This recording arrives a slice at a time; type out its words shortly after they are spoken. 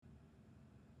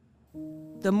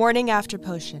The Morning After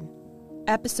Potion,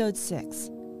 Episode 6,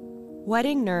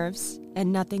 Wedding Nerves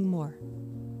and Nothing More.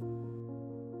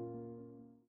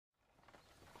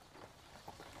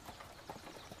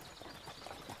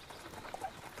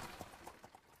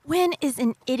 Wynn is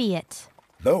an idiot.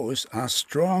 Those are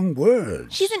strong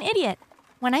words. She's an idiot.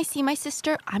 When I see my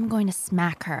sister, I'm going to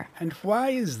smack her. And why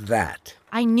is that?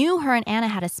 I knew her and Anna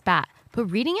had a spat, but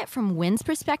reading it from Wynn's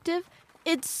perspective,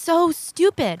 it's so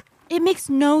stupid. It makes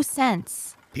no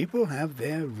sense. People have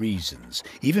their reasons,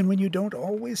 even when you don't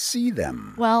always see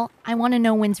them. Well, I want to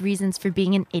know Wynn's reasons for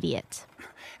being an idiot.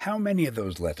 How many of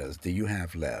those letters do you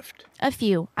have left? A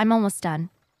few. I'm almost done.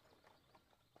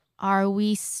 Are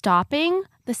we stopping?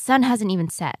 The sun hasn't even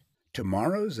set.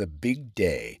 Tomorrow's a big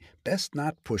day. Best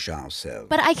not push ourselves.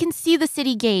 But I can see the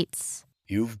city gates.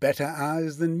 You've better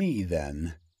eyes than me,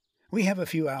 then. We have a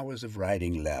few hours of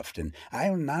riding left, and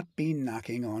I'll not be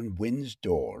knocking on Wynn's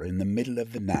door in the middle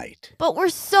of the night. But we're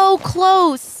so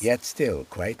close. Yet still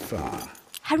quite far.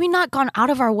 Had we not gone out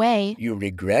of our way... You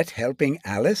regret helping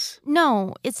Alice?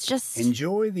 No, it's just...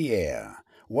 Enjoy the air.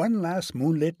 One last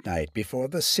moonlit night before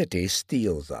the city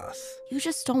steals us. You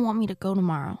just don't want me to go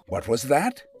tomorrow. What was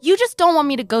that? You just don't want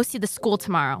me to go see the school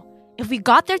tomorrow. If we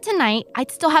got there tonight,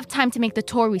 I'd still have time to make the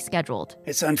tour we scheduled.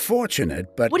 It's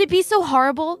unfortunate, but... Would it be so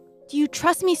horrible? Do you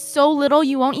trust me so little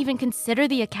you won't even consider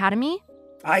the academy?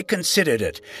 I considered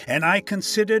it, and I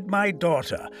considered my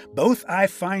daughter. Both I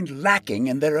find lacking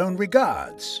in their own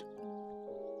regards.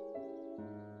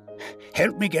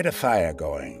 Help me get a fire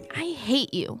going. I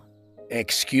hate you.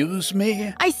 Excuse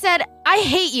me? I said, I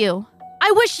hate you.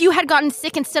 I wish you had gotten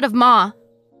sick instead of Ma.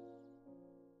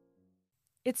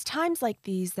 It's times like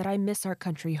these that I miss our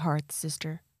country hearth,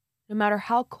 sister. No matter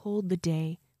how cold the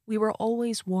day, we were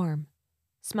always warm,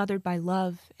 smothered by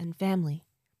love and family.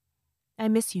 I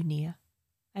miss you, Nia.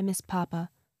 I miss Papa.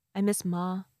 I miss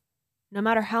Ma. No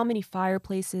matter how many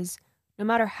fireplaces, no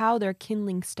matter how their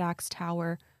kindling stacks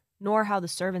tower, nor how the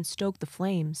servants stoke the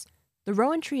flames, the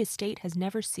Rowantree estate has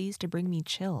never ceased to bring me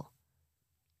chill.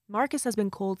 Marcus has been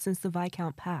cold since the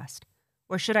Viscount passed,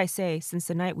 or should I say, since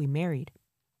the night we married.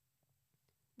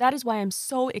 That is why I'm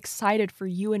so excited for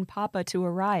you and Papa to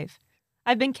arrive.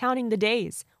 I've been counting the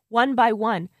days, one by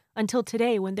one, until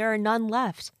today when there are none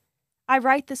left. I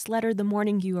write this letter the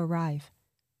morning you arrive.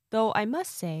 Though I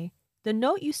must say, the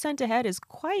note you sent ahead is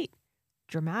quite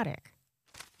dramatic.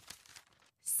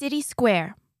 City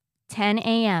Square, 10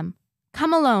 a.m.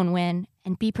 Come alone, Wynn,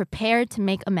 and be prepared to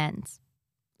make amends.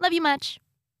 Love you much.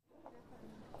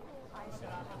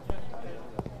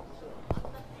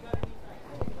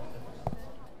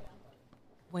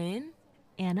 Wynn?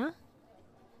 Anna?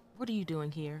 What are you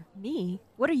doing here? Me?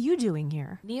 What are you doing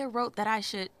here? Nia wrote that I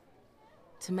should...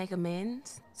 to make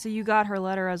amends? So you got her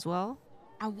letter as well?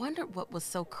 I wondered what was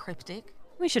so cryptic.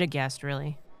 We should have guessed,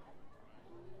 really.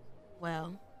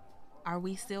 Well, are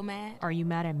we still mad? Are you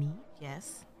mad at me?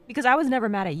 Yes. Because I was never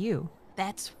mad at you.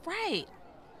 That's right.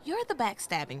 You're the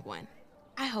backstabbing one.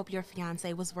 I hope your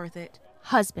fiancé was worth it.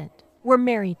 Husband. We're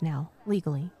married now,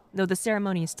 legally, though the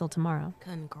ceremony is still tomorrow.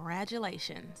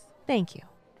 Congratulations. Thank you.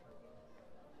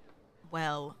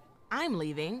 Well, I'm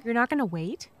leaving. You're not going to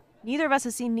wait? Neither of us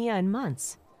has seen Nia in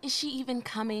months. Is she even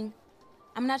coming?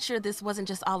 I'm not sure this wasn't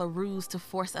just all a ruse to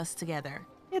force us together.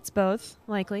 It's both,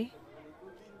 likely.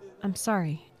 I'm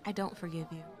sorry. I don't forgive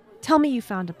you. Tell me you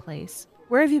found a place.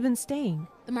 Where have you been staying?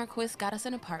 The Marquis got us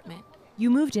an apartment. You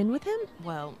moved in with him?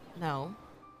 Well, no.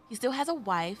 He still has a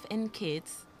wife and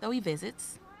kids, though he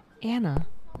visits. Anna.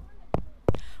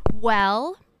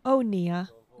 Well, Oh, Nia.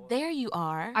 There you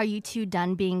are. are you two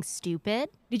done being stupid?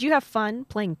 Did you have fun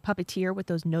playing puppeteer with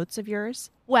those notes of yours?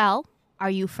 Well, are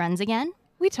you friends again?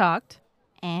 We talked.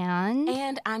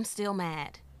 And I'm still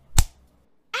mad.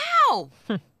 Ow!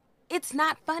 It's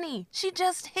not funny. She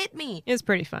just hit me. It's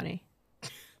pretty funny.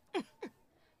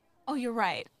 Oh, you're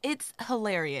right. It's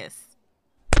hilarious.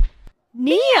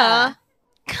 Nia!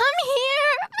 Come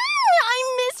here!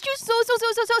 I missed you so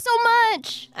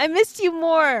much! I missed you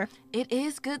more. It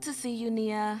is good to see you,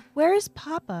 Nia. Where is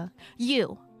Papa?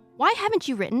 You, why haven't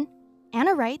you written?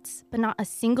 Anna writes, but not a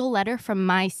single letter from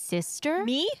my sister?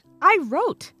 Me? I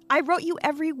wrote you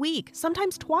every week,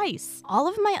 sometimes twice. All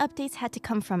of my updates had to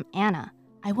come from Anna.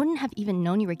 I wouldn't have even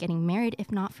known you were getting married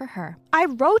if not for her. I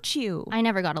wrote you. I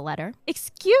never got a letter.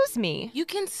 Excuse me. You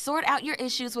can sort out your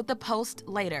issues with the post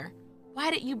later. Why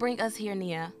did you bring us here,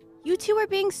 Nia? You two are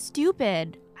being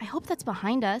stupid. I hope that's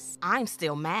behind us. I'm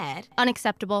still mad.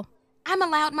 Unacceptable. I'm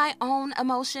allowed my own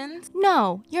emotions.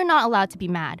 No, you're not allowed to be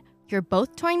mad. You're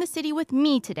both touring the city with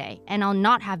me today, and I'll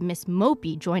not have Miss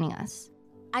Mopey joining us.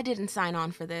 I didn't sign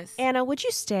on for this. Anna, would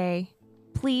you stay?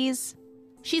 Please?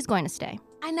 She's going to stay.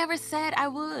 I never said I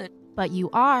would. But you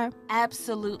are.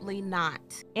 Absolutely not.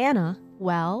 Anna,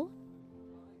 Well,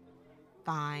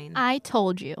 Fine. I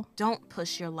told you. Don't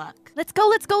push your luck. Let's go,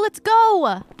 let's go, let's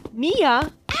go!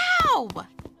 Nia! Ow!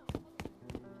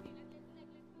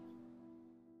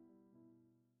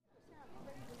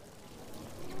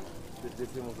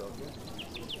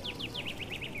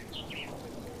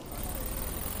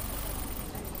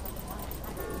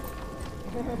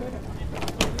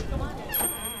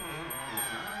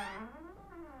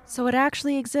 So it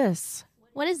actually exists.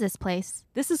 What is this place?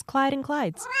 This is Clyde and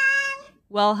Clyde's.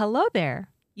 Well, hello there.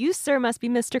 You, sir, must be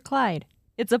Mr. Clyde.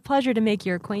 It's a pleasure to make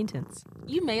your acquaintance.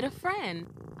 You made a friend.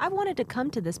 I've wanted to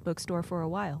come to this bookstore for a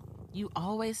while. You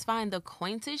always find the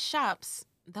quaintest shops,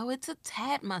 though it's a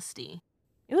tad musty.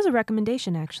 It was a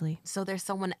recommendation, actually. So there's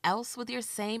someone else with your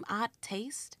same odd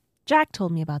taste? Jack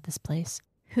told me about this place.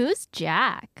 Who's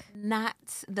Jack? Not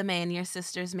the man your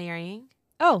sister's marrying.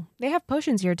 Oh, they have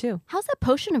potions here, too. How's that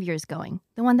potion of yours going?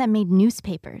 The one that made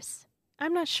newspapers.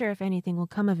 I'm not sure if anything will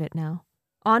come of it now.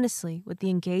 Honestly, with the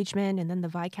engagement and then the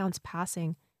Viscount's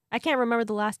passing, I can't remember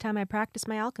the last time I practiced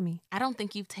my alchemy. I don't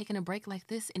think you've taken a break like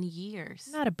this in years.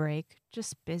 Not a break,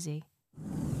 just busy.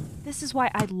 This is why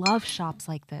I love shops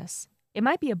like this. It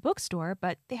might be a bookstore,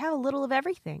 but they have a little of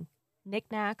everything.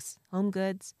 Knickknacks, home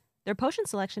goods. Their potion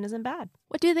selection isn't bad.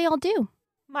 What do they all do?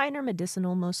 Mine are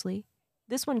medicinal mostly.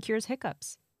 This one cures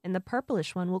hiccups, and the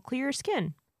purplish one will clear your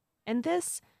skin. And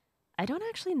this, I don't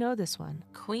actually know this one.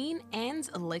 Queen Anne's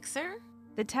elixir?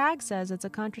 The tag says it's a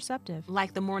contraceptive.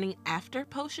 Like the morning after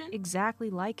potion? Exactly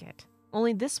like it.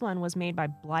 Only this one was made by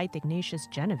Blythe Ignatius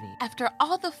Genevieve. After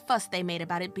all the fuss they made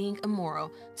about it being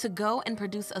immoral, to go and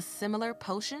produce a similar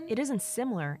potion? It isn't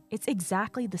similar, it's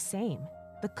exactly the same.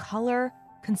 The color,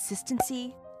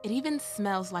 consistency. It even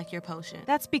smells like your potion.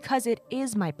 That's because it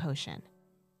is my potion.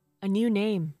 A new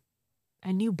name,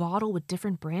 a new bottle with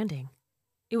different branding.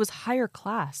 It was higher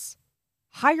class,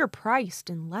 higher priced,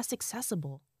 and less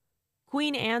accessible.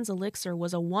 Queen Anne's elixir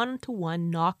was a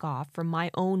one-to-one knockoff from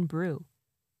my own brew.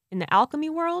 In the alchemy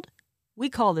world, we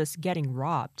call this getting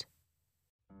robbed.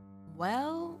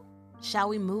 Well, shall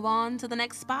we move on to the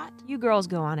next spot? You girls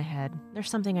go on ahead. There's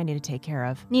something I need to take care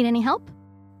of. Need any help?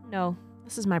 No,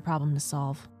 this is my problem to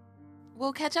solve.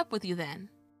 We'll catch up with you then.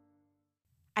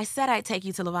 I said I'd take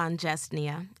you to Levon Jest,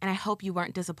 Nia, and I hope you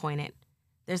weren't disappointed.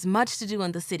 There's much to do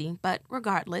in the city, but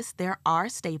regardless, there are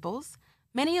staples,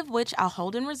 many of which I'll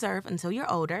hold in reserve until you're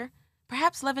older.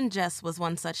 Perhaps Levon Jest was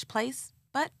one such place,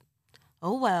 but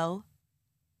oh well.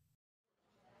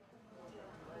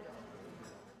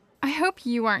 I hope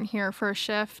you aren't here for a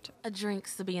shift. A drink,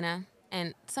 Sabina,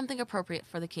 and something appropriate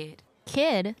for the kid.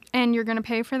 Kid? And you're gonna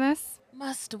pay for this?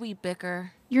 Must we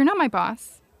bicker? You're not my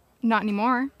boss. Not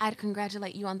anymore. I'd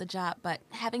congratulate you on the job, but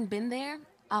having been there,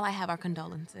 all I have are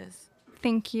condolences.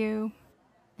 Thank you.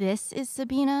 This is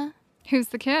Sabina? Who's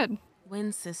the kid?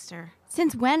 Wynn's sister.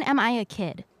 Since when am I a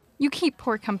kid? You keep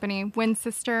poor company, Win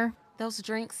sister. Those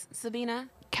drinks, Sabina?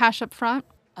 Cash up front.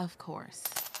 Of course.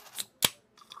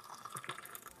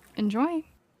 Enjoy.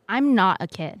 I'm not a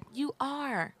kid. You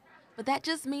are, but that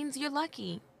just means you're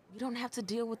lucky. You don't have to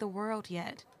deal with the world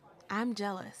yet. I'm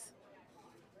jealous.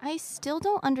 I still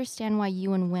don't understand why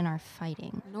you and Win are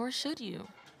fighting. Nor should you.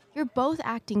 You're both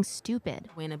acting stupid.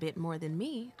 Win a bit more than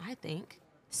me, I think.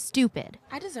 Stupid.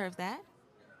 I deserve that.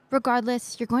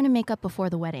 Regardless, you're going to make up before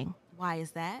the wedding. Why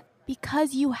is that?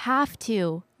 Because you have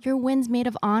to. Your Win's made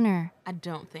of honor. I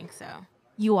don't think so.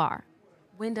 You are.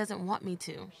 Win doesn't want me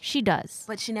to, She does.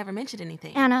 but she never mentioned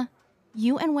anything. Anna,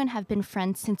 you and Win have been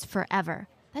friends since forever.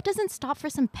 That doesn't stop for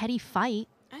some petty fight.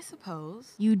 I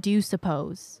suppose. You do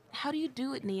suppose. How do you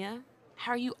do it, Nia?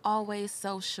 How are you always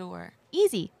so sure?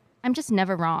 Easy. I'm just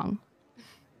never wrong.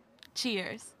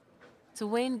 Cheers. To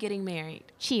Win getting married.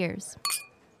 Cheers.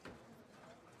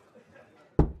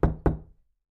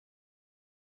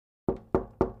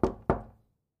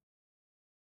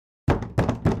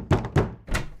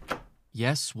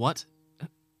 Yes, what?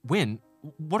 Win,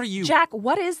 what are you? Jack,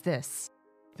 what is this?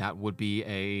 That would be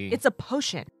a... It's a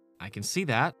potion. I can see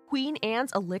that. Queen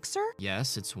Anne's elixir?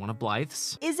 Yes, it's one of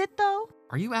Blythe's. Is it though?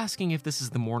 Are you asking if this is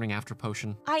the morning after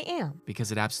potion? I am.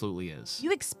 Because it absolutely is.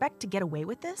 You expect to get away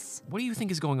with this? What do you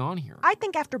think is going on here? I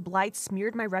think after Blythe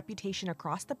smeared my reputation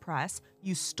across the press,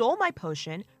 you stole my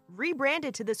potion,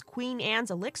 rebranded to this Queen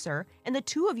Anne's elixir, and the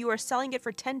two of you are selling it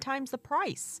for 10 times the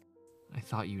price. I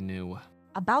thought you knew.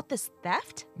 About this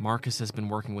theft? Marcus has been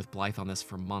working with Blythe on this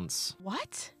for months.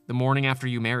 What? The morning after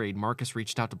you married, Marcus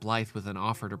reached out to Blythe with an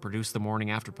offer to produce the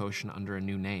morning after potion under a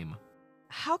new name.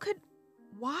 How could...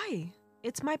 Why?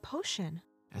 It's my potion.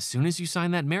 As soon as you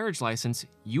signed that marriage license,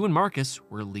 you and Marcus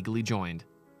were legally joined.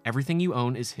 Everything you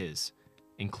own is his.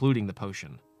 including the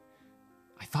potion.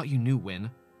 I thought you knew, Win.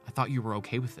 I thought you were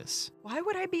okay with this. Why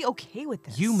would I be okay with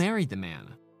this? You married the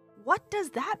man. What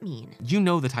does that mean? You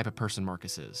know the type of person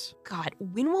Marcus is. God,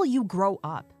 when will you grow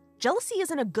up? Jealousy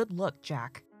isn't a good look,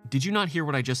 Jack. Did you not hear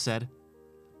what I just said?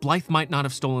 Blythe might not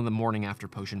have stolen the morning after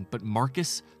potion, but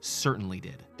Marcus certainly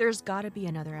did. There's gotta be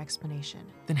another explanation.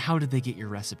 Then how did they get your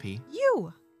recipe?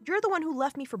 You! You're the one who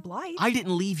left me for Blythe. I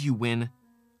didn't leave you, Win.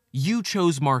 You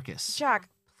chose Marcus. Jack,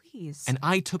 please. And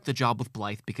I took the job with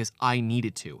Blythe because I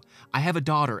needed to. I have a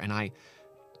daughter, and I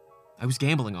was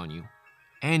gambling on you.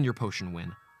 And your potion,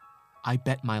 Win. I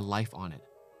bet my life on it.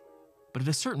 But at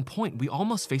a certain point, we all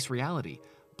must face reality.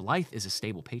 Blythe is a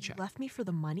stable paycheck. You left me for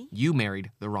the money? You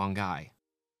married the wrong guy.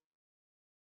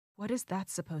 What is that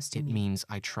supposed to It mean? means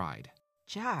I tried.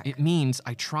 Jack. It means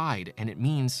I tried, and it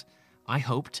means I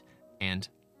hoped, and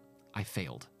I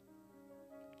failed.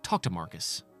 Talk to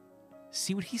Marcus.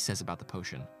 See what he says about the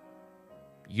potion.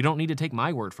 You don't need to take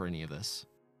my word for any of this.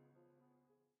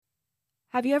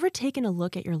 Have you ever taken a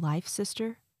look at your life,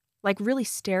 sister? Like really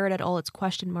stared at all its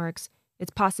question marks,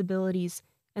 its possibilities,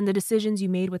 and the decisions you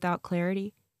made without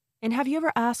clarity? And have you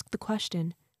ever asked the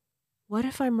question, what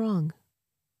if I'm wrong?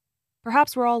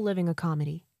 Perhaps we're all living a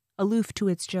comedy, aloof to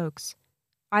its jokes.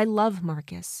 I love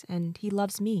Marcus, and he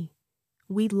loves me.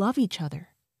 We love each other.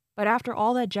 But after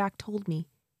all that Jack told me,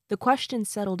 the question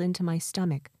settled into my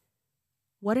stomach.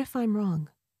 What if I'm wrong?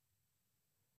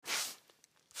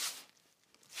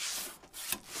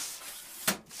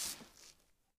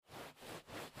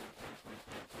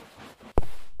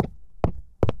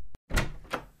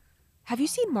 Have you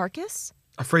seen Marcus?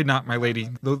 Afraid not, my lady,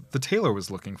 though the tailor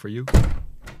was looking for you.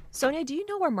 Sonia, do you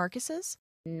know where Marcus is?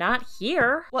 Not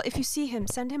here. Well, if you see him,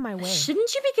 send him my way.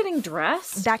 Shouldn't you be getting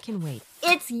dressed? That can wait.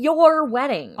 It's your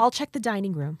wedding. I'll check the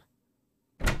dining room.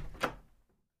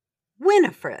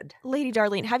 Winifred. Lady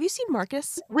Darlene, have you seen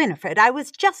Marcus? Winifred, I was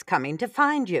just coming to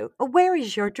find you. Where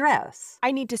is your dress?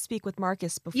 I need to speak with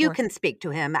Marcus before... You can speak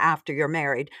to him after you're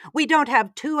married. We don't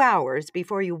have 2 hours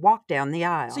before you walk down the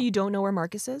aisle. So you don't know where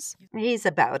Marcus is? He's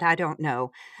about, I don't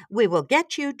know. We will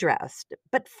get you dressed.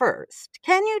 But first,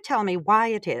 can you tell me why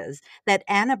it is that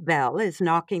Annabelle is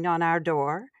knocking on our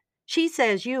door? She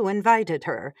says you invited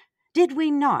her. Did we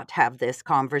not have this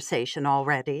conversation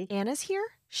already? Anna's here?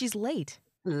 She's late.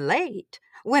 Late?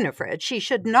 Winifred, she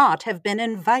should not have been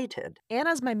invited.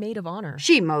 Anna's my maid of honor.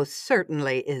 She most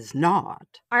certainly is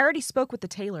not. I already spoke with the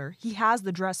tailor. He has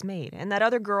the dress made. And that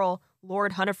other girl,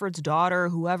 Lord Hunniford's daughter,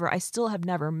 whoever, I still have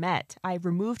never met. I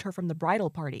removed her from the bridal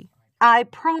party. I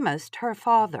promised her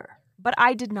father. But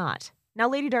I did not. Now,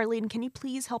 Lady Darlene, can you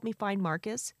please help me find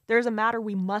Marcus? There's a matter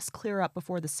we must clear up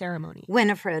before the ceremony.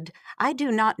 Winifred, I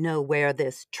do not know where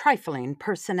this trifling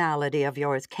personality of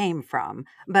yours came from,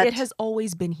 but... It has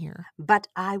always been here. But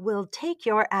I will take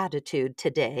your attitude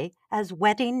today as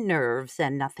wedding nerves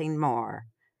and nothing more.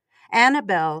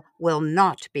 Annabelle will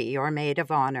not be your maid of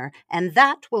honor, and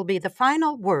that will be the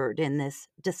final word in this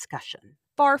discussion.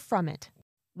 Far from it.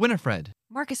 Winifred,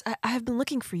 Marcus, I have been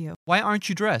looking for you. why aren't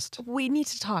you dressed? We need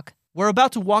to talk. We're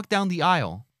about to walk down the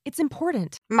aisle. It's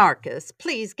important. Marcus,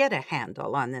 please get a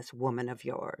handle on this woman of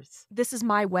yours. This is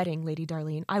my wedding, Lady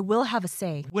Darlene. I will have a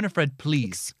say. Winifred,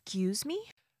 please. Excuse me?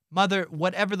 Mother,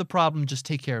 whatever the problem, just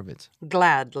take care of it.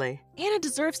 Gladly. Anna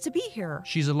deserves to be here.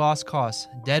 She's a lost cause.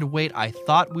 Dead weight I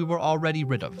thought we were already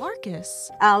rid of. Marcus.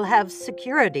 I'll have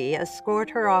security escort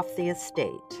her off the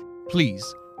estate.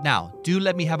 Please, now, do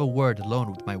let me have a word alone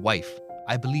with my wife.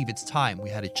 I believe it's time we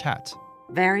had a chat.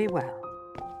 Very well.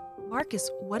 Marcus,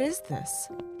 what is this?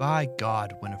 By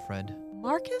God, Winifred.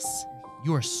 Marcus?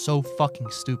 You are so fucking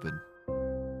stupid.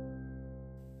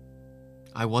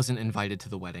 I wasn't invited to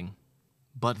the wedding,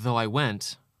 but though I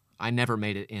went, I never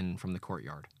made it in from the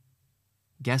courtyard.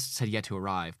 Guests had yet to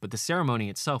arrive, but the ceremony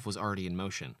itself was already in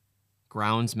motion.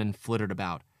 Groundsmen flittered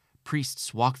about.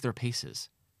 Priests walked their paces.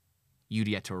 You'd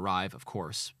yet to arrive, of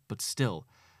course, but still,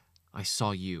 I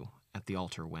saw you at the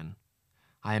altar when.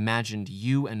 I imagined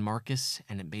you and Marcus,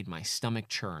 and it made my stomach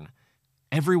churn.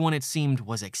 Everyone, it seemed,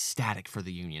 was ecstatic for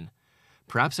the union.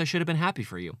 Perhaps I should have been happy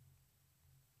for you.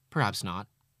 Perhaps not.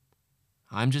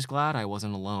 I'm just glad I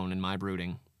wasn't alone in my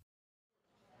brooding.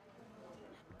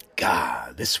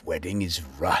 God, this wedding is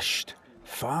rushed.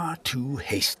 Far too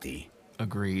hasty.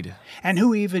 Agreed. And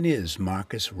who even is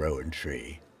Marcus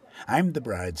Rowantree? I'm the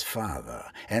bride's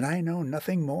father, and I know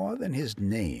nothing more than his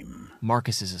name.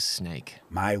 Marcus is a snake.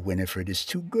 My Winifred is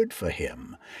too good for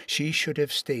him. She should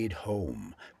have stayed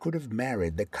home, could have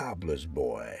married the cobbler's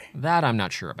boy. That I'm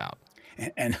not sure about.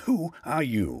 And who are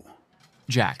you?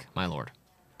 Jack, my lord.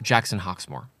 Jackson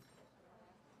Hawksmoor.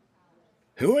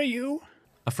 Who are you?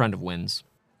 A friend of Wynn's.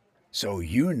 So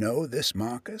you know this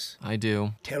Marcus? I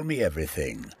do. Tell me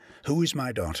everything. Who is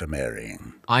my daughter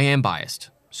marrying? I am biased,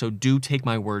 so do take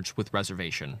my words with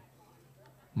reservation.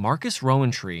 Marcus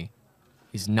Rowantree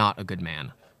is not a good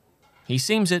man. He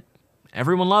seems it.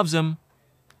 Everyone loves him.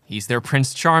 He's their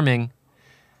Prince Charming.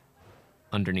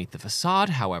 Underneath the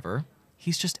facade, however,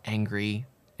 he's just angry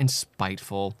and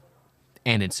spiteful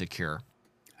and insecure.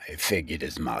 I figured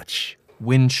as much.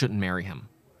 Wynne shouldn't marry him.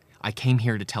 I came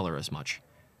here to tell her as much.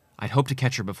 I'd hoped to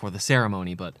catch her before the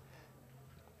ceremony, but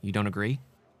you don't agree?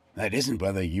 That isn't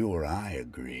whether you or I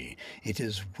agree. It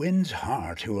is Wynne's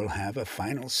heart who will have a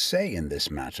final say in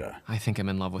this matter. I think I'm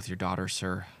in love with your daughter,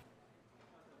 sir.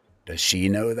 Does she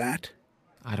know that?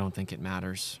 I don't think it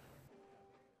matters.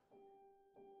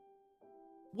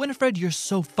 Winifred, you're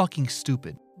so fucking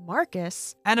stupid.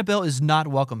 Marcus? Annabelle is not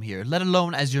welcome here, let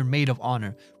alone as your maid of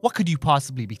honor. What could you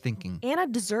possibly be thinking? Anna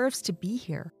deserves to be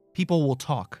here. People will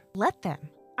talk. Let them.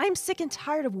 I'm sick and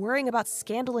tired of worrying about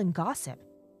scandal and gossip.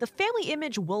 The family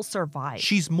image will survive.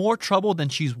 She's more trouble than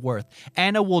she's worth.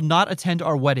 Anna will not attend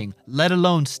our wedding, let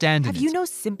alone stand in it. Have you no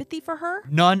sympathy for her?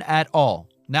 None at all.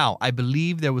 Now, I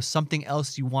believe there was something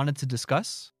else you wanted to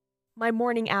discuss? My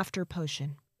morning after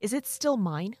potion. Is it still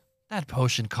mine? That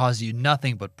potion caused you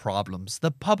nothing but problems.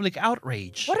 The public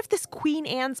outrage. What if this Queen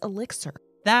Anne's elixir?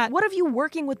 That... What of you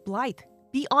working with Blythe?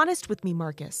 Be honest with me,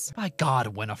 Marcus. By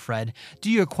God, Winifred, do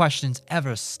your questions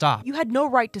ever stop? You had no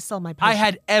right to sell my potion. I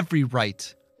had every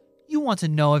right. You want to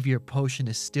know if your potion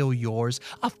is still yours?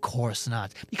 Of course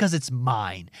not, because it's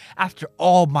mine. After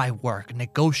all my work,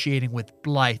 negotiating with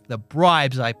Blythe, the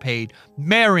bribes I paid,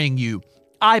 marrying you,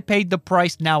 I paid the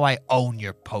price, now I own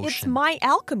your potion. It's my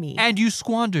alchemy. And you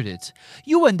squandered it.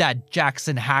 You and that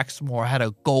Jackson Haxmore had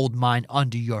a gold mine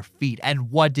under your feet, and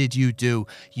what did you do?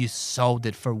 You sold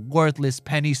it for worthless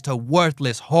pennies to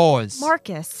worthless whores.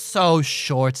 Marcus. So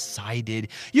short-sighted.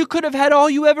 You could have had all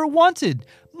you ever wanted.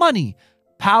 Money,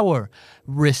 power,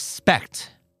 respect.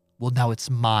 Well, now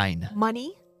it's mine.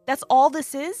 Money? That's all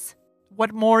this is?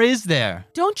 What more is there?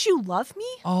 Don't you love me?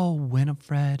 Oh,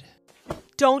 Winifred.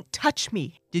 Don't touch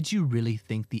me. Did you really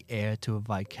think the heir to a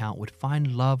viscount would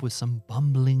find love with some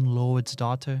bumbling lord's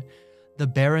daughter? The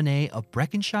baronet of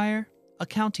Breckenshire? A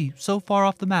county so far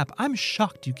off the map, I'm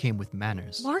shocked you came with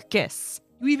manners. Marcus.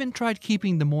 You even tried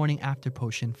keeping the morning after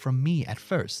potion from me at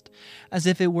first, as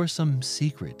if it were some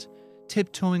secret,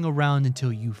 tiptoeing around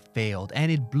until you failed and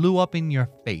it blew up in your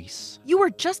face. You were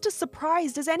just as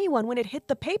surprised as anyone when it hit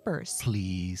the papers.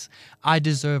 Please, I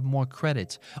deserve more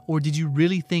credit. Or did you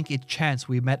really think it chance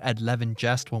we met at Leven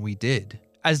Jest when we did?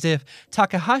 As if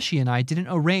Takahashi and I didn't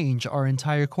arrange our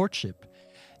entire courtship.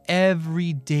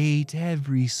 Every date,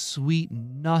 every sweet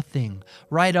nothing,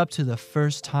 right up to the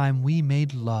first time we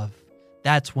made love.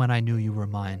 That's when I knew you were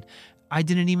mine. I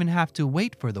didn't even have to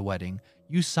wait for the wedding.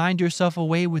 You signed yourself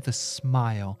away with a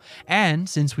smile. And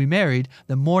since we married,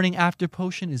 the morning after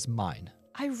potion is mine.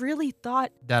 I really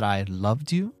thought That I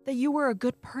loved you? that you were a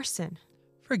good person.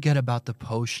 Forget about the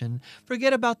potion.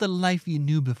 Forget about the life you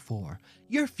knew before.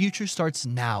 Your future starts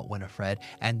now, Winifred,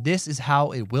 and this is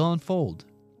how it will unfold.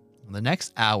 In the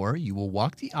next hour, you will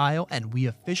walk the aisle and we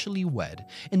officially wed.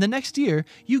 In the next year,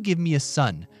 you give me a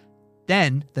son.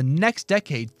 Then, the next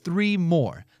decade, 3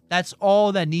 more. That's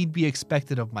all that need be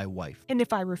expected of my wife. And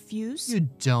if I refuse? You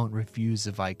don't refuse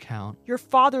if I count. Your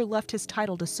father left his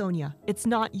title to Sonia. It's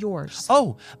not yours.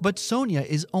 Oh, but Sonia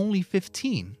is only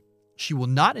 15. She will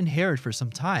not inherit for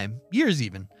some time, years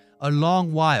even, a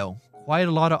long while. Quite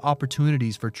a lot of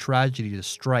opportunities for tragedy to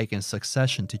strike and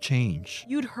succession to change.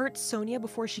 You'd hurt Sonia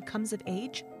before she comes of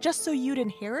age, just so you'd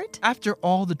inherit? After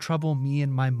all the trouble me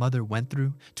and my mother went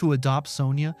through to adopt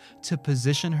Sonia, to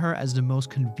position her as the most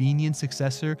convenient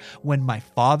successor when my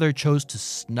father chose to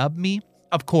snub me,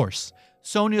 of course,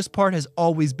 Sonia's part has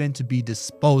always been to be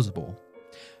disposable.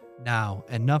 Now,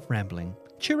 enough rambling.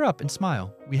 Cheer up and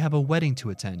smile. We have a wedding to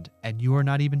attend, and you are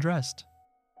not even dressed.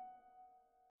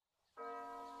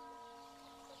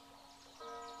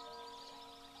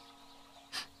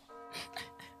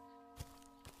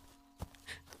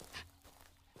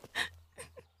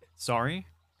 Sorry?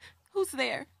 Who's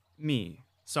there? Me.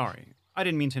 Sorry. I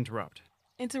didn't mean to interrupt.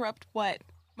 Interrupt what?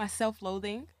 My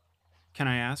self-loathing? Can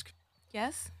I ask?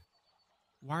 Yes?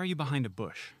 Why are you behind a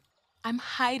bush? I'm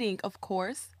hiding, of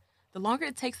course. The longer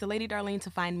it takes the Lady Darlene to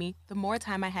find me, the more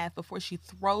time I have before she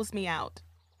throws me out.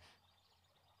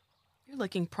 You're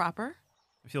looking proper.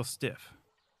 I feel stiff.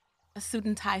 A suit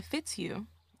and tie fits you.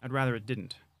 I'd rather it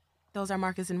didn't. Those are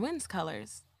Marcus and Wynn's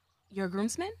colors. You're a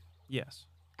groomsman? Yes.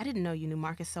 I didn't know you knew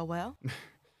Marcus so well.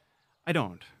 I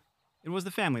don't. It was the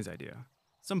family's idea.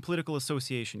 Some political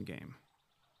association game.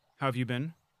 How have you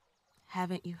been?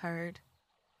 Haven't you heard?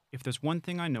 If there's one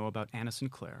thing I know about Anna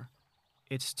Sinclair,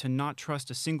 it's to not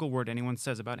trust a single word anyone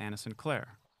says about Anna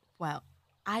Sinclair. Well,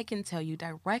 I can tell you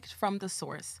direct from the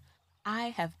source, I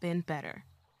have been better.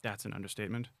 That's an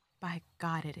understatement. By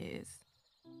God, it is.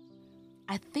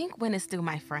 I think Wynn is still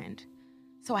my friend,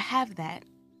 so I have that.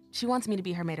 She wants me to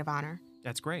be her maid of honor.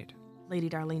 That's great. Lady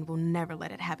Darlene will never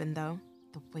let it happen, though.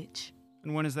 The witch.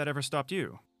 And when has that ever stopped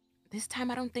you? This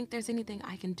time I don't think there's anything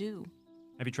I can do.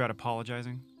 Have you tried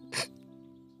apologizing?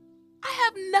 I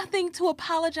have nothing to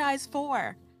apologize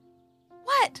for.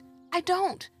 What? I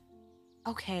don't.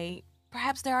 Okay,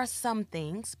 perhaps there are some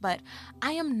things, but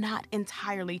I am not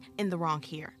entirely in the wrong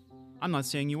here. I'm not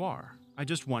saying you are. I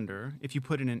just wonder if you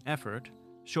put in an effort,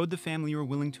 showed the family you were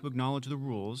willing to acknowledge the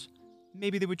rules,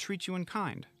 maybe they would treat you in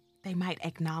kind. They might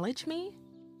acknowledge me?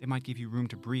 They might give you room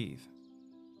to breathe.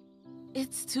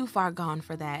 It's too far gone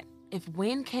for that. If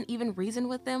Wynn can't even reason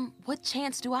with them, what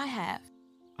chance do I have?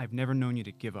 I've never known you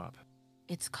to give up.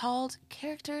 It's called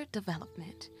character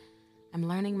development. I'm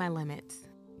learning my limits.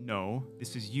 No,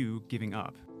 this is you giving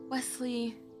up.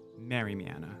 Wesley, Marry me,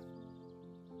 Anna.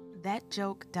 that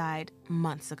joke died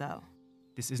months ago.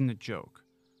 This isn't a joke.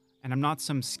 And I'm not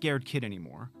some scared kid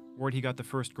anymore, worried he got the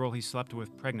first girl he slept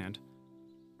with pregnant.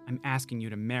 I'm asking you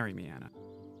to marry me, Anna.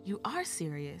 You are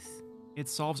serious. It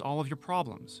solves all of your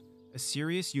problems. A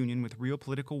serious union with real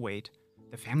political weight.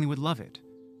 The family would love it.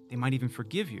 They might even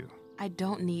forgive you. I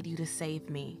don't need you to save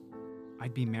me.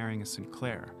 I'd be marrying a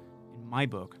Sinclair. In my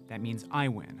book, that means I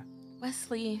win.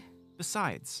 Wesley,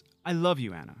 Besides, I love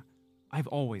you, Anna. I've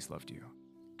always loved you.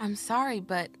 I'm sorry,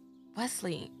 but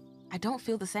Wesley, I don't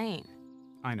feel the same.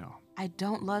 I know. I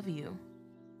don't love you.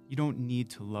 You don't need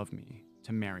to love me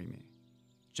to marry me.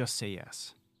 Just say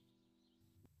yes.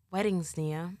 Weddings,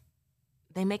 Nia,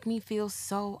 they make me feel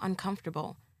so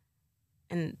uncomfortable.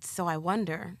 And so I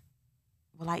wonder,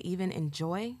 will I even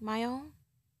enjoy my own?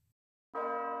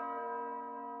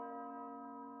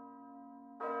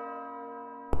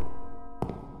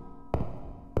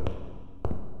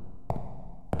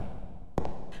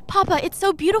 Papa, it's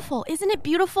so beautiful. Isn't it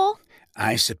beautiful?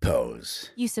 I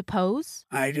suppose. You suppose?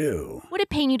 I do. Would it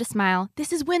pain you to smile?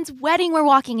 This is Wynn's wedding we're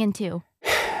walking into.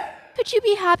 Could you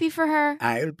be happy for her?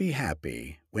 I'll be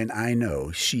happy when I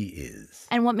know she is.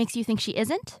 And what makes you think she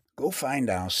isn't? Go find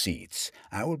our seats.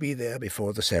 I will be there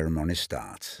before the ceremony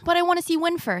starts. But I want to see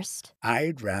Wynn first.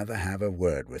 I'd rather have a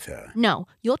word with her. No,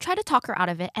 you'll try to talk her out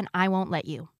of it, and I won't let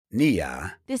you.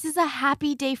 Nia, This is a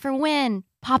happy day for Wynn.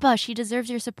 Papa, she deserves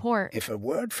your support. if a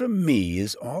word from me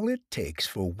is all it takes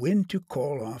for Wynn to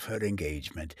call off her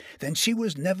engagement, then she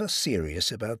was never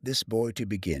serious about this boy to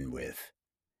begin with.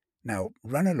 Now,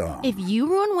 run along. If you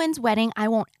ruin Wynn's wedding, I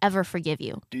won't ever forgive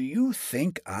you. Do you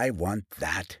think I want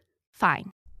that?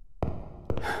 Fine.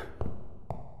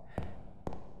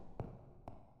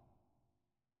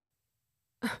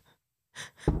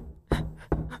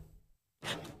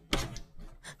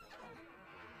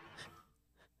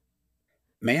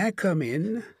 May I come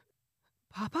in?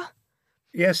 Papa?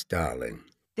 Yes, darling.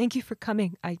 Thank you for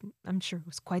coming. I'm sure it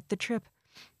was quite the trip.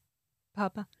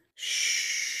 Papa?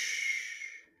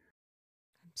 Shh.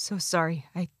 I'm so sorry.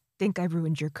 I think I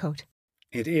ruined your coat.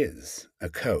 It is a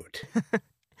coat.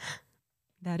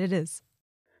 That it is.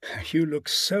 You look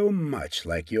so much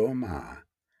like your ma.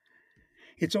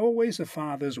 It's always a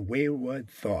father's wayward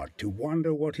thought to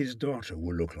wonder what his daughter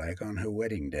will look like on her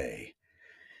wedding day.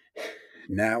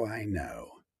 Now I know.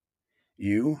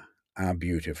 You are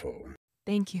beautiful.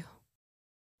 Thank you.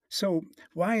 So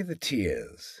why the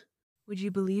tears? Would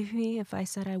you believe me if I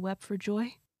said I wept for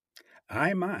joy?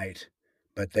 I might,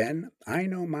 but then I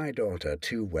know my daughter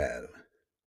too well.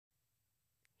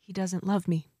 He doesn't love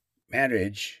me.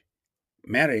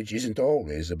 Marriage isn't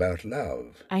always about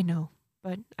love. I know,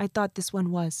 but I thought this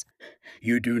one was.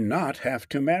 You do not have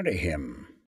to marry him.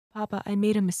 Papa, I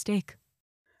made a mistake.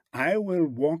 I will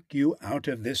walk you out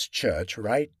of this church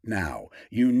right now.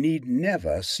 You need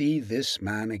never see this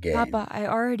man again. Papa, I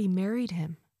already married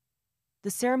him.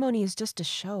 The ceremony is just a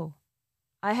show.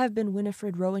 I have been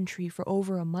Winifred Rowantree for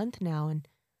over a month now, and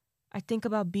I think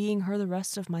about being her the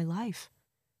rest of my life.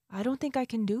 I don't think I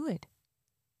can do it.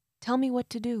 Tell me what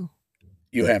to do.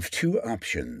 You have two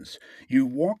options. You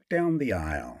walk down the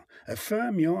aisle,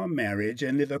 affirm your marriage,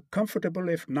 and live a comfortable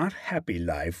if not happy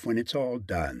life when it's all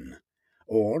done.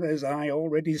 Or, as I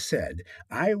already said,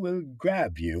 I will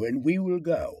grab you and we will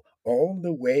go all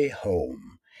the way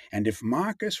home. And if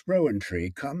Marcus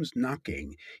Rowantree comes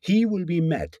knocking, he will be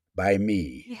met by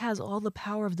me. He has all the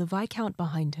power of the Viscount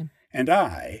behind him. And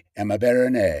I am a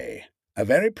baronet, a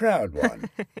very proud one.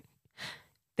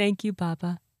 Thank you,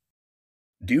 Papa.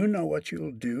 Do you know what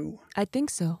you'll do? I think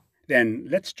so. Then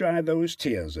let's dry those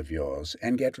tears of yours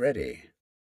and get ready.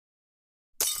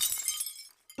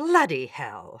 Bloody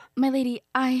hell. My lady,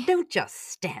 Don't just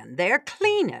stand there.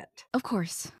 Clean it. Of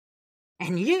course.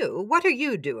 And you, what are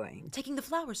you doing? Taking the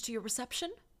flowers to your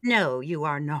reception? No, you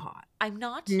are not. I'm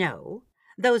not? No.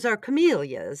 Those are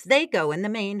camellias. They go in the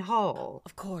main hall.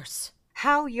 Of course.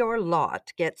 How your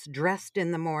lot gets dressed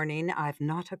in the morning, I've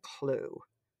not a clue.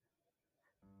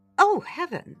 Oh,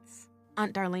 heavens.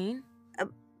 Aunt Darlene?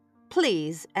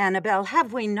 Please, Annabelle,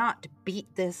 have we not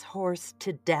beat this horse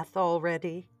to death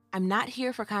already? I'm not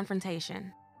here for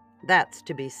confrontation. That's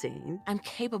to be seen. I'm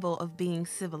capable of being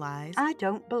civilized. I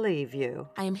don't believe you.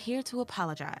 I am here to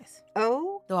apologize.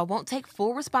 Oh? Though I won't take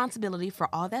full responsibility for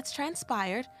all that's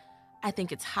transpired, I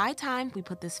think it's high time we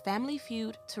put this family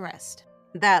feud to rest.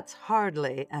 That's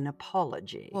hardly an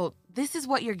apology. Well, this is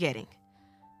what you're getting.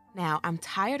 Now, I'm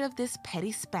tired of this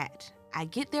petty spat. I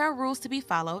get there are rules to be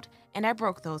followed, and I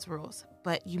broke those rules.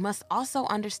 But you must also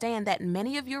understand that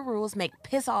many of your rules make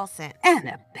piss all sense.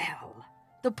 Annabelle!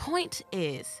 The point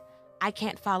is, I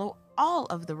can't follow all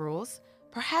of the rules.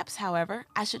 Perhaps, however,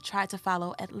 I should try to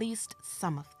follow at least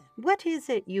some of them. What is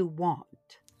it you want?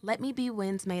 Let me be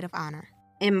Wynn's maid of honor.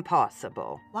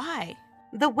 Impossible. Why?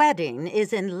 The wedding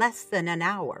is in less than an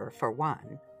hour, for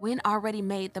one. Wynn already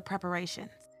made the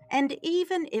preparations. And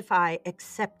even if I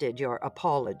accepted your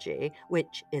apology,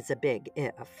 which is a big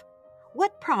if,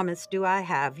 what promise do I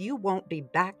have you won't be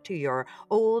back to your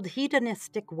old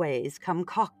hedonistic ways come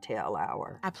cocktail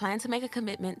hour? I plan to make a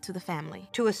commitment to the family.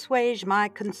 To assuage my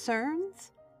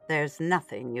concerns? There's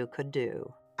nothing you could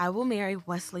do. I will marry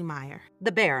Wesley Meyer.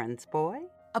 The Baron's boy?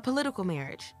 A political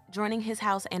marriage, joining his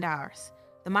house and ours.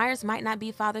 The Myers might not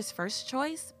be Father's first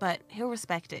choice, but he'll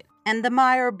respect it. And the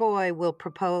Meyer boy will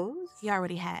propose? He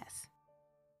already has.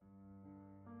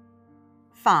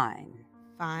 Fine.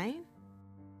 Fine?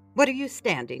 What are you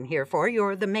standing here for?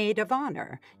 You're the maid of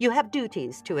honor. You have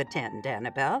duties to attend,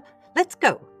 Annabelle. Let's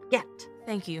go. Get.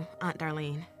 Thank you, Aunt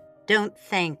Darlene. Don't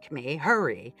thank me.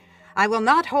 Hurry. I will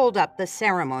not hold up the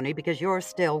ceremony because you're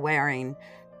still wearing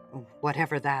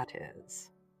whatever that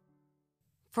is.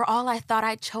 For all I thought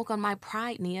I'd choke on my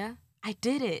pride, Nia, I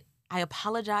did it. I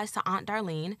apologized to Aunt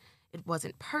Darlene. It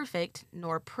wasn't perfect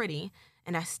nor pretty,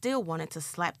 and I still wanted to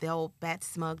slap the old bat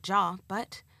smug jaw,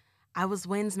 but I was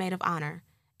Wynn's maid of honor,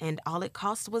 and all it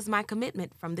cost was my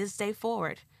commitment from this day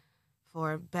forward.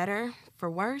 For better, for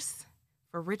worse,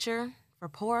 for richer, for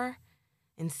poorer,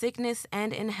 in sickness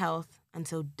and in health,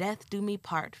 until death do me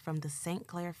part from the St.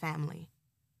 Clair family.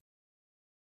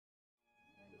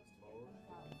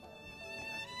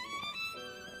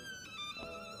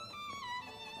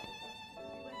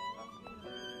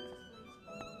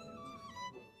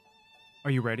 Are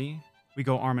you ready? We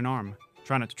go arm in arm.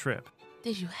 Try not to trip.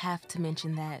 Did you have to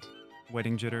mention that?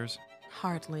 Wedding jitters?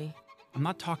 Hardly. I'm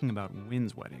not talking about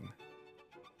Wynn's wedding.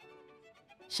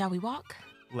 Shall we walk?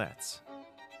 Let's.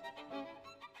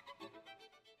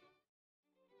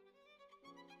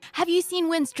 Have you seen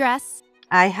Wynn's dress?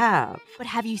 I have. But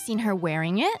have you seen her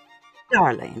wearing it?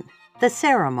 Darling, the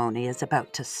ceremony is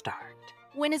about to start.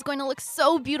 Wynn is going to look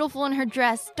so beautiful in her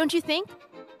dress, don't you think?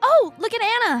 Oh, look at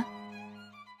Anna!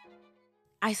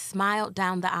 I smiled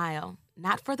down the aisle,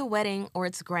 not for the wedding or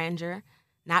its grandeur,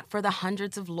 not for the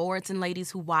hundreds of lords and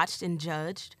ladies who watched and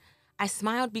judged. I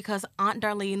smiled because Aunt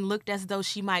Darlene looked as though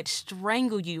she might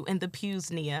strangle you in the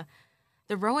pews, Nia.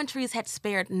 The rowan trees had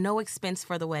spared no expense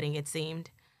for the wedding, it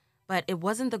seemed. But it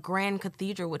wasn't the grand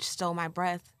cathedral which stole my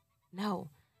breath.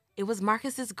 No, it was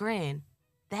Marcus's grin.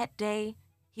 That day,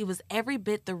 he was every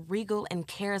bit the regal and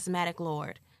charismatic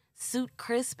lord, suit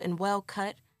crisp and well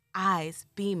cut, eyes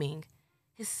beaming.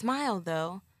 His smile,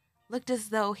 though, looked as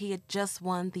though he had just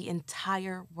won the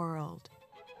entire world.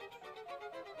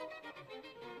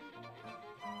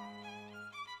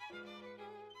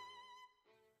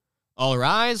 All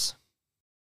rise.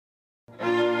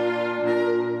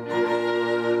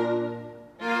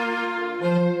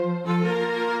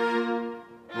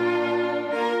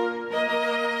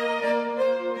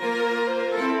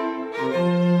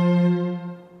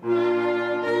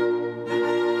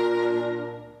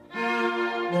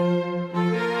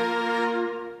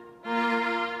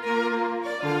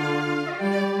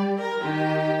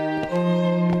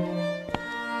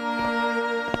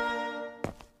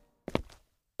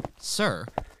 Sir,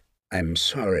 I'm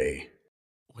sorry.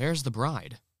 where's the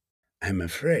bride? I'm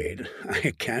afraid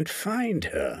I can't find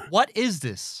her. What is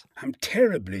this? I'm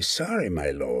terribly sorry, my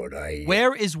lord.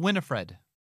 Where is Winifred?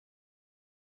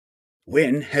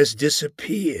 Wynn has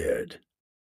disappeared.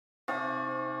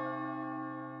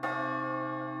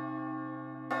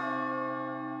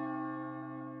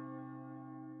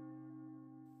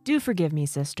 Do forgive me,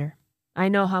 sister. I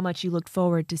know how much you looked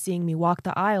forward to seeing me walk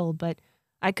the aisle, but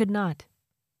I could not.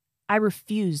 I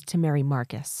refused to marry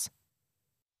Marcus.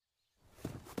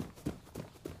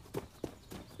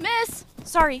 Miss!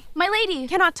 Sorry. My lady!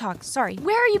 Cannot talk, sorry.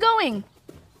 Where are you going?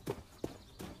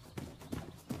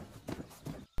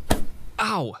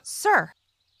 Ow! Sir!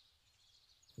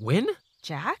 Win?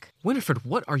 Jack? Winifred,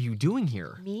 what are you doing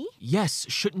here? Me? Yes,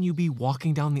 shouldn't you be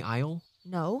walking down the aisle?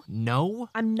 No. No?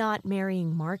 I'm not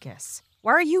marrying Marcus.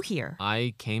 Why are you here?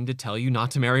 I came to tell you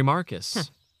not to marry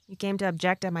Marcus. You came to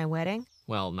object at my wedding?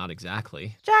 Well, not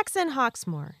exactly. Jackson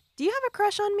Hawksmoor, do you have a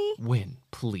crush on me? Win,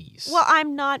 please. Well,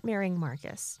 I'm not marrying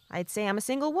Marcus. I'd say I'm a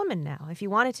single woman now, if you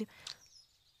wanted to.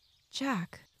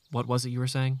 Jack. What was it you were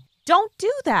saying? Don't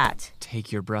do that!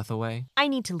 Take your breath away. I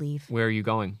need to leave. Where are you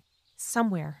going?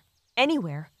 Somewhere.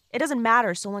 Anywhere. It doesn't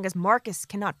matter so long as Marcus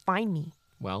cannot find me.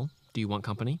 Well, do you want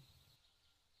company?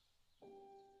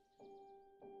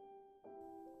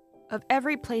 Of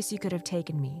every place you could have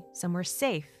taken me, somewhere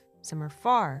safe, somewhere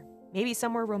far, maybe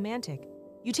somewhere romantic,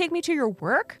 you take me to your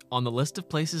work? On the list of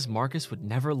places Marcus would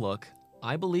never look,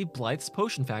 I believe Blythe's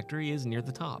potion factory is near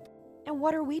the top. And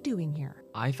what are we doing here?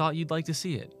 I thought you'd like to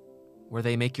see it, where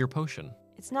they make your potion.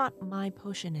 It's not my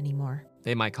potion anymore.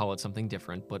 They might call it something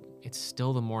different, but it's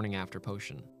still the morning after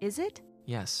potion. Is it?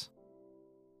 Yes.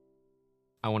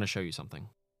 I want to show you something.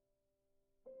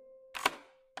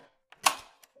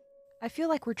 I feel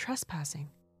like we're trespassing.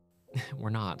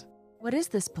 We're not. What is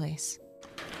this place?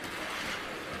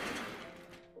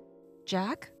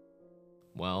 Jack?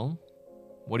 Well,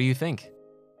 what do you think?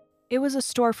 It was a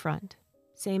storefront,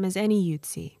 same as any you'd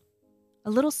see.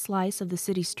 A little slice of the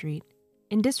city street,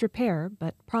 in disrepair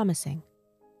but promising.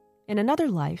 In another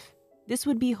life, this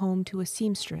would be home to a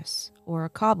seamstress or a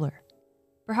cobbler,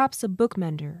 perhaps a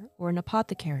bookmender or an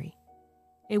apothecary.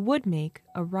 It would make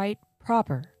a right,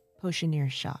 proper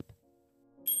potioneer's shop.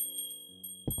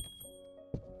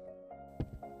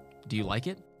 Do you like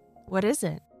it? What is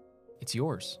it? It's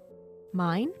yours.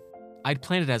 Mine? I'd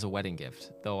planned it as a wedding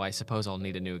gift, though I suppose I'll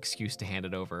need a new excuse to hand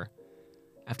it over.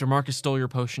 After Marcus stole your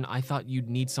potion, I thought you'd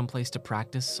need someplace to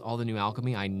practice all the new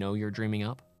alchemy I know you're dreaming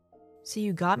up. So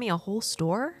you got me a whole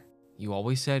store? You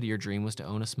always said your dream was to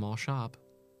own a small shop.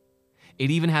 It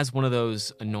even has one of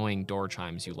those annoying door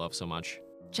chimes you love so much.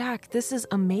 Jack, this is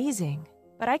amazing.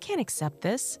 But I can't accept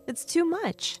this. It's too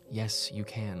much. Yes, you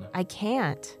can. I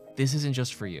can't. This isn't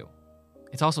just for you.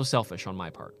 It's also selfish on my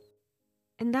part.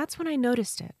 And that's when I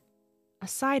noticed it. A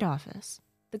side office,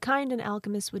 the kind an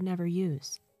alchemist would never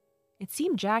use. It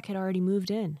seemed Jack had already moved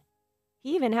in.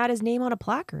 He even had his name on a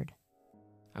placard.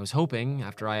 I was hoping,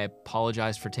 after I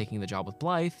apologized for taking the job with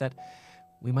Blythe, that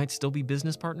we might still be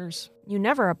business partners. You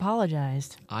never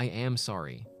apologized. I am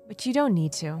sorry. But you don't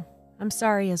need to. I'm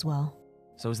sorry as well.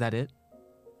 So is that it?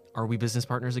 Are we business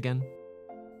partners again?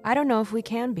 I don't know if we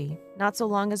can be, not so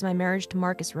long as my marriage to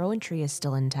Marcus Rowantree is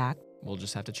still intact. We'll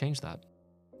just have to change that.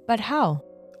 But how?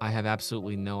 I have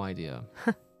absolutely no idea.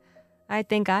 I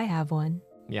think I have one.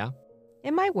 Yeah?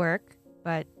 It might work,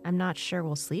 but I'm not sure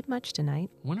we'll sleep much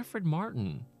tonight. Winifred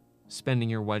Martin, spending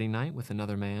your wedding night with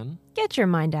another man? Get your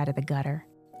mind out of the gutter.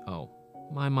 Oh,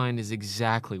 my mind is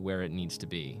exactly where it needs to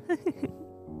be.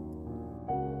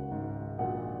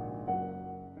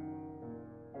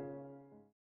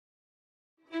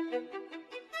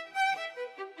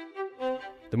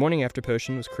 The Morning After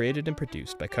Potion was created and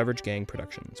produced by Coverage Gang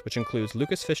Productions, which includes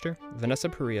Lucas Fischer, Vanessa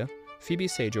Perea, Phoebe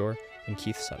Sajor, and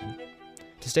Keith Sutton.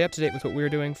 To stay up to date with what we're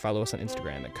doing, follow us on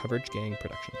Instagram at Coverage Gang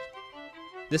Productions.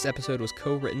 This episode was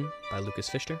co-written by Lucas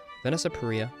Fischer, Vanessa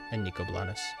Perea, and Nico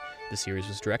Blanes. The series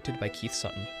was directed by Keith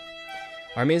Sutton.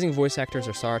 Our amazing voice actors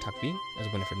are Sarah Takvi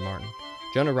as Winifred Martin,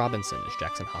 Jonah Robinson as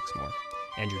Jackson Hawksmoor,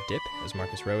 Andrew Dipp as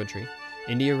Marcus Rowantree,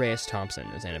 India Reyes Thompson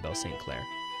as Annabelle St. Clair,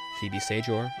 Phoebe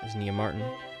Sajor as Nia Martin,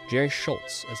 Jerry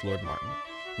Schultz as Lord Martin,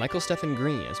 Michael Stephen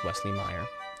Green as Wesley Meyer,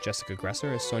 Jessica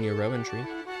Gresser as Sonia Rowantree,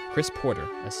 Chris Porter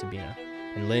as Sabina,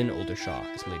 and Lynn Oldershaw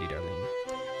as Lady Darlene.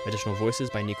 Additional voices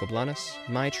by Nico Blanes,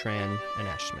 Mai Tran, and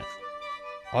Ash Smith.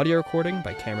 Audio recording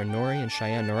by Cameron Norrie and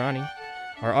Cheyenne Norani.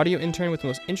 Our audio intern with the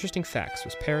most interesting facts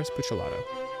was Paris Puccolato.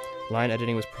 Line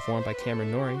editing was performed by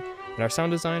Cameron Norrie, and our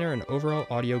sound designer and overall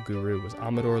audio guru was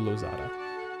Amador Lozada.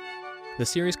 The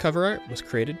series cover art was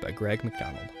created by Greg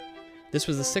McDonald. This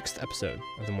was the 6th episode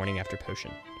of The Morning After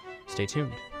Potion. Stay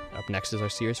tuned. Up next is our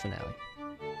series finale.